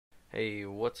Hey,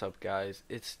 what's up, guys?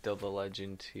 It's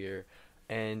DilltheLegend here,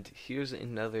 and here's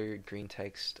another green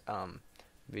text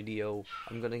video.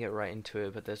 I'm gonna get right into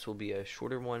it, but this will be a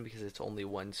shorter one because it's only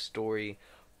one story.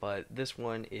 But this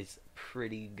one is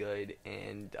pretty good,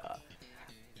 and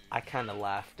I kind of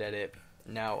laughed at it.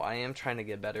 Now, I am trying to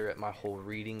get better at my whole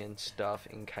reading and stuff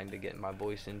and kind of getting my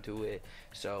voice into it.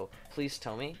 So, please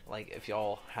tell me, like, if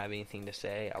y'all have anything to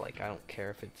say. I don't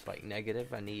care if it's, like,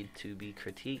 negative. I need to be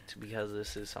critiqued because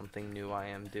this is something new I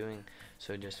am doing.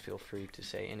 So, just feel free to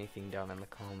say anything down in the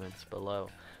comments below.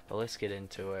 But let's get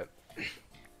into it.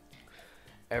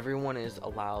 Everyone is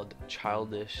allowed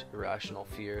childish, irrational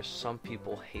fears. Some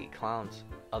people hate clowns,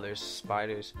 others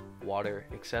spiders, water,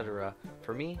 etc.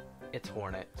 For me, it's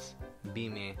hornets. Be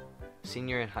me.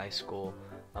 Senior in high school,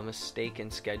 a mistake in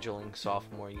scheduling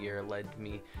sophomore year led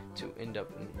me to end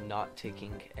up not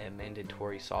taking a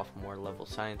mandatory sophomore level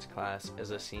science class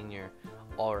as a senior.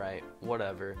 Alright,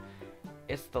 whatever.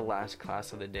 It's the last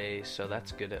class of the day, so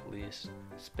that's good at least.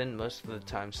 Spend most of the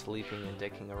time sleeping and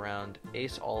dicking around.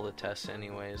 Ace all the tests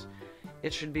anyways.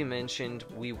 It should be mentioned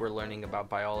we were learning about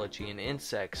biology and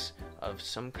insects of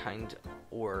some kind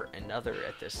or another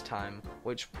at this time,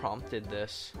 which prompted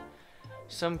this.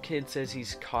 Some kid says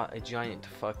he's caught a giant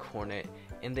fuck hornet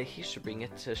and that he should bring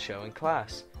it to show in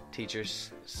class. Teacher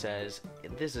says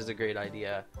this is a great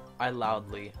idea. I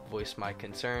loudly voice my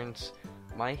concerns.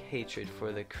 My hatred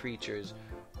for the creatures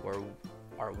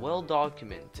are well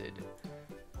documented.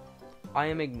 I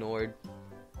am ignored.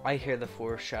 I hear the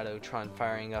Foreshadowtron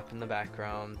firing up in the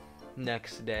background.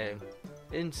 Next day,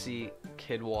 NC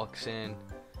kid walks in,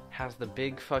 has the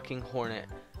big fucking hornet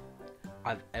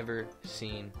I've ever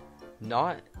seen.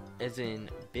 Not as in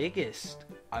biggest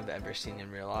I've ever seen in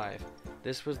real life.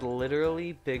 This was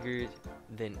literally bigger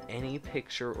than any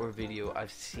picture or video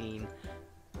I've seen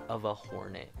of a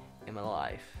hornet in my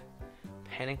life.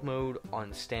 Panic mode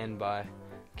on standby.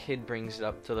 Kid brings it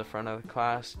up to the front of the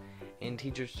class and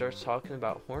teacher starts talking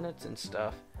about hornets and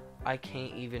stuff. I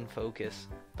can't even focus.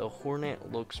 The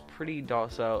hornet looks pretty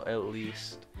docile at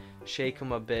least. Shake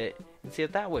him a bit and see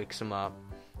if that wakes him up.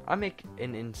 I make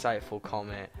an insightful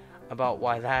comment about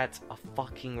why that's a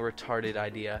fucking retarded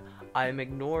idea. I am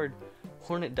ignored.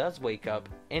 Hornet does wake up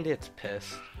and it's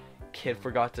pissed. Kid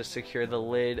forgot to secure the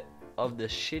lid of the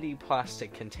shitty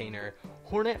plastic container.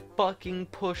 Hornet fucking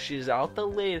pushes out the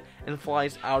lid and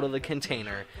flies out of the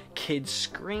container. Kids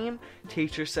scream.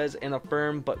 Teacher says in a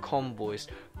firm but calm voice,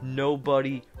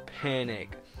 "Nobody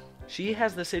panic." She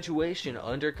has the situation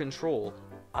under control.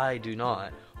 I do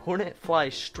not. Hornet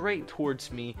flies straight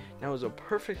towards me. Now is a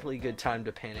perfectly good time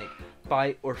to panic.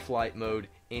 Fight or flight mode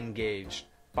engaged.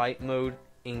 Fight mode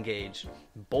engaged.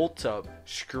 Bolt up,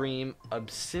 scream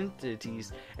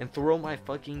obscenities, and throw my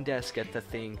fucking desk at the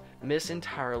thing. Miss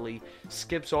entirely,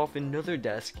 skips off another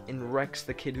desk and wrecks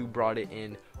the kid who brought it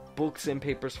in. Books and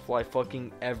papers fly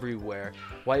fucking everywhere.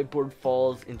 Whiteboard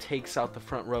falls and takes out the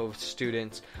front row of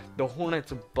students. The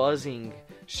hornet's buzzing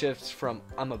shifts from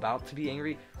I'm about to be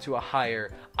angry to a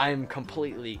higher I am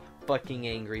completely fucking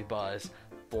angry buzz.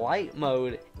 Flight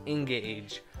mode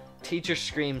engage. Teacher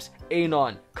screams,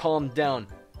 "Anon, calm down."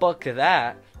 Fuck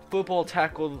that. Football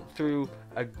tackled through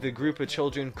the group of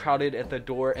children crowded at the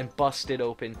door and busted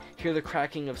open. Hear the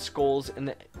cracking of skulls in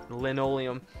the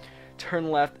linoleum.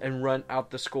 Turn left and run out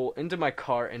the school into my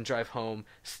car and drive home,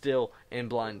 still in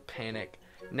blind panic.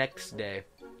 Next day,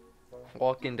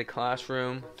 walk into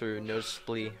classroom through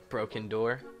noticeably broken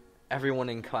door. Everyone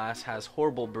in class has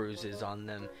horrible bruises on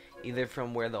them, either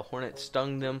from where the hornet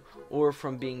stung them or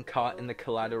from being caught in the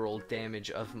collateral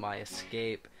damage of my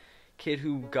escape. Kid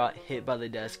who got hit by the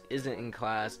desk isn't in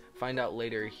class. Find out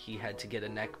later he had to get a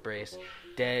neck brace.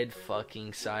 Dead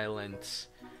fucking silence.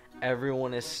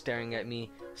 Everyone is staring at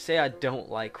me. Say I don't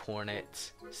like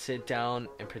hornets. Sit down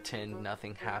and pretend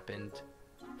nothing happened.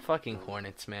 Fucking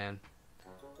hornets, man.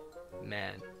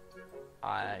 Man,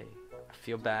 I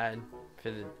feel bad for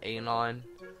the Anon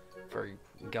for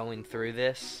going through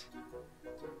this.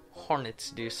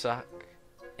 Hornets do suck.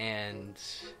 And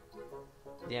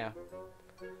yeah.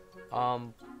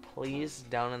 Please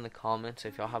down in the comments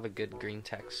if y'all have a good green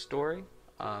text story.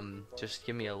 Just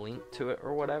give me a link to it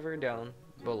or whatever down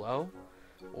below,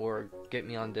 or get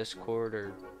me on Discord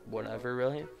or whatever,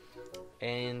 really,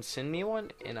 and send me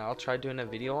one and I'll try doing a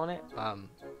video on it.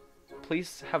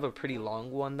 Please have a pretty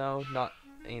long one though, not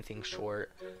anything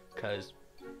short, because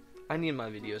I need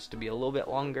my videos to be a little bit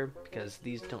longer because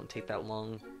these don't take that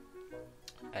long,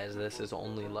 as this is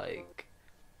only like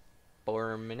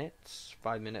 4 minutes,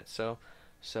 5 minutes.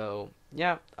 So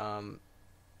yeah,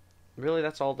 really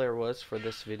that's all there was for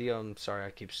this video. I'm sorry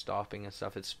I keep stopping and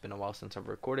stuff. It's been a while since I've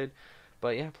recorded,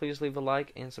 But yeah, please leave a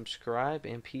like and subscribe,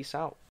 and peace out.